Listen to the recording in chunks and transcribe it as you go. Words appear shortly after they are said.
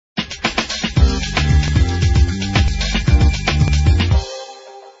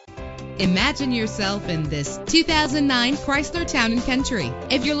Imagine yourself in this 2009 Chrysler Town & Country.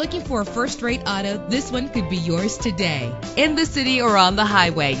 If you're looking for a first-rate auto, this one could be yours today. In the city or on the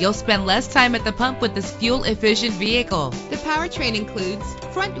highway, you'll spend less time at the pump with this fuel-efficient vehicle. The powertrain includes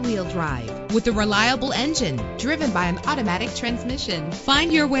front-wheel drive with a reliable engine driven by an automatic transmission.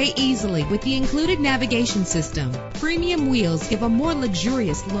 Find your way easily with the included navigation system. Premium wheels give a more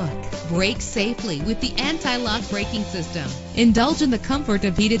luxurious look. Brake safely with the anti-lock braking system. Indulge in the comfort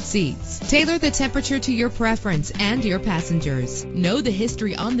of heated seats. Tailor the temperature to your preference and your passengers. Know the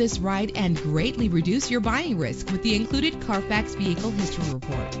history on this ride and greatly reduce your buying risk with the included Carfax Vehicle History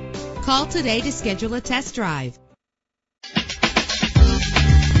Report. Call today to schedule a test drive.